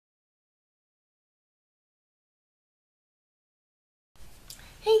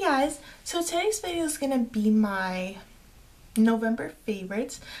guys, so today's video is gonna be my November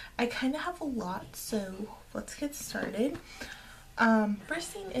favorites. I kind of have a lot, so let's get started. First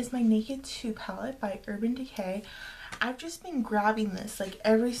thing is my Naked 2 palette by Urban Decay. I've just been grabbing this like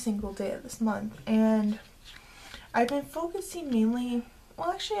every single day of this month, and I've been focusing mainly,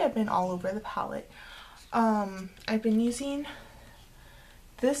 well actually I've been all over the palette. I've been using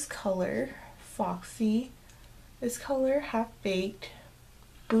this color, Foxy, this color, Half Baked,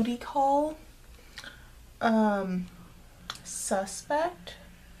 Booty Call, Suspect,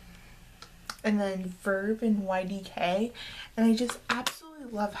 and then Verb and YDK, and I just absolutely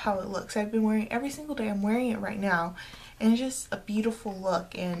love how it looks. I've been wearing it every single day. I'm wearing it right now, and it's just a beautiful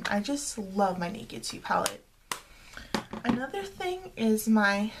look, and I just love my Naked 2 palette. Another thing is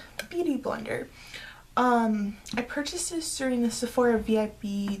my Beauty Blender. I purchased this during the Sephora VIP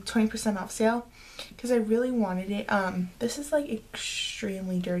 20% off sale because I really wanted it. This is like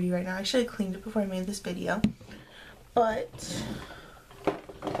extremely dirty right now. I should have cleaned it before I made this video, but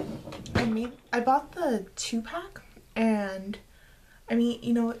I bought the 2-pack, and I mean,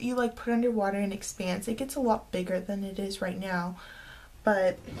 you know, you like put it under water and it expands. It gets a lot bigger than it is right now,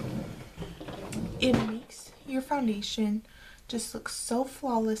 but it makes your foundation just looks so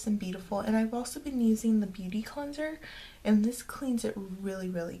flawless and beautiful. And I've also been using the beauty cleanser, and this cleans it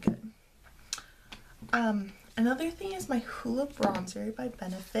really good. Another thing is my Hoola bronzer by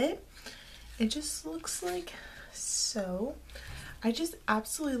Benefit. It just looks like so. I just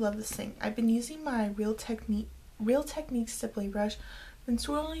absolutely love this thing. I've been using my Real Technique stippling brush, been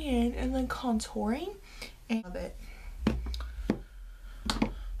swirling in and then contouring, and I love it.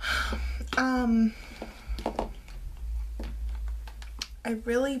 I've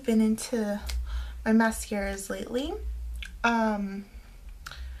really been into my mascaras lately.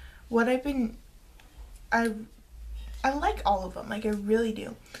 I like all of them, like I really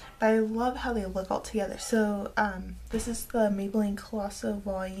do, but I love how they look all together. So this is the Maybelline Colossal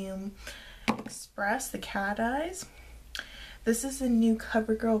Volume Express, the cat eyes. This is the new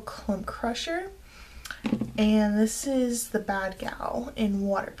CoverGirl Clump Crusher, and this is the Bad Gal in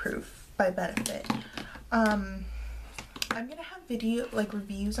Waterproof by Benefit. I'm gonna have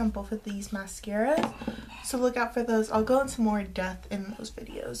reviews on both of these mascaras, so look out for those. I'll go into more depth in those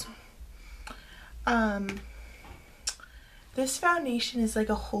videos. This foundation is like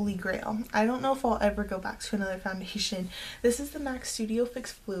a holy grail. I don't know if I'll ever go back to another foundation. This is the MAC Studio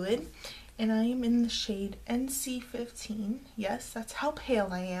Fix Fluid, and I am in the shade NC15. Yes, that's how pale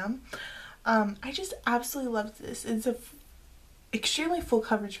I am. I just absolutely love this. It's a extremely full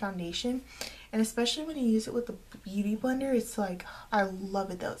coverage foundation, and especially when you use it with the Beauty Blender, it's like, I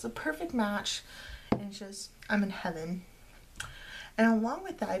love it though. It's a perfect match, and it's just, I'm in heaven. And along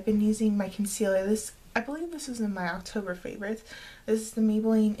with that, I've been using my concealer. I believe this was in my October favorites. This is the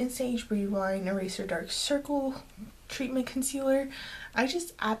Maybelline Instant Age Beauty Line Eraser Dark Circle Treatment Concealer. I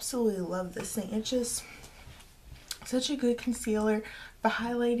just absolutely love this thing. It's just such a good concealer for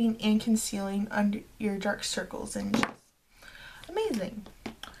highlighting and concealing under your dark circles, and just amazing.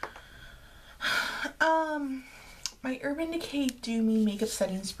 My Urban Decay Do Me Makeup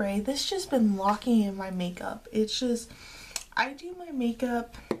Setting Spray. This just been locking in my makeup. It's just, I do my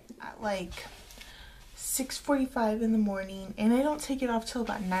makeup at like 6:45 in the morning, and I don't take it off till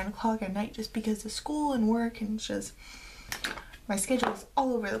about 9 o'clock at night, just because of school and work, and just my schedule is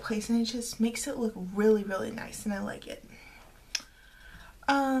all over the place, and it just makes it look really nice, and I like it.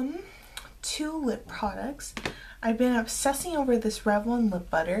 2 lip products. I've been obsessing over this Revlon lip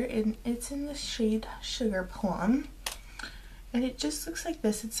butter, and it's in the shade Sugar Plum, and it just looks like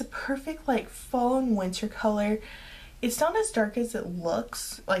this. It's a perfect like fall and winter color. It's not as dark as it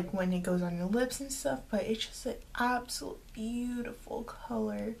looks like when it goes on your lips and stuff, but it's just an absolute beautiful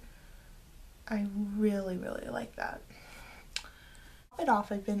color. I really like that. Top it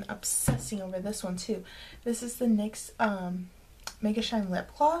off, I've been obsessing over this one too. This is the NYX Mega Shine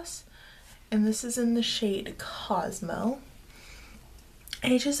Lip Gloss, and this is in the shade Cosmo,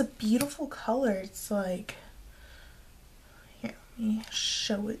 and it's just a beautiful color. It's like, here, let me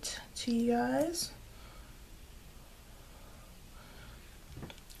show it to you guys.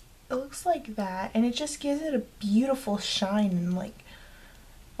 It looks like that, and it just gives it a beautiful shine and like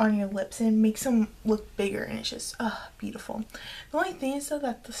on your lips, and it makes them look bigger, and it's just beautiful. The only thing is though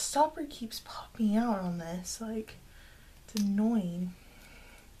that the stopper keeps popping out on this, like it's annoying.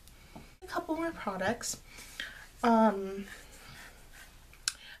 A couple more products. My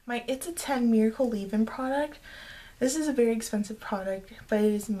It's a 10 Miracle Leave-In product. This is a very expensive product, but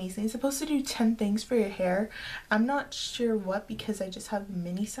it is amazing. It's supposed to do 10 things for your hair. I'm not sure what, because I just have a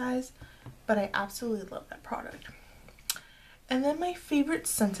mini size, but I absolutely love that product. And then my favorite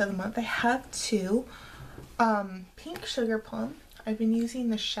scent of the month, I have two. Pink Sugar Plum. I've been using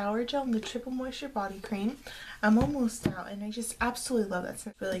the shower gel and the triple moisture body cream. I'm almost out and I just absolutely love that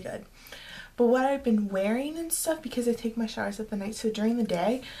scent. Really good. But what I've been wearing and stuff, because I take my showers at the night, so during the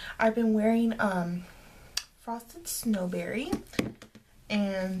day I've been wearing Frosted Snowberry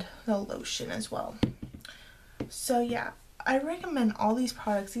and the lotion as well. So yeah, I recommend all these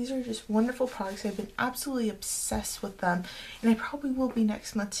products. These are just wonderful products. I've been absolutely obsessed with them, and I probably will be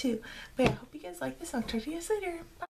next month too. But yeah, I hope you guys like this. I'll talk to you guys later. Bye.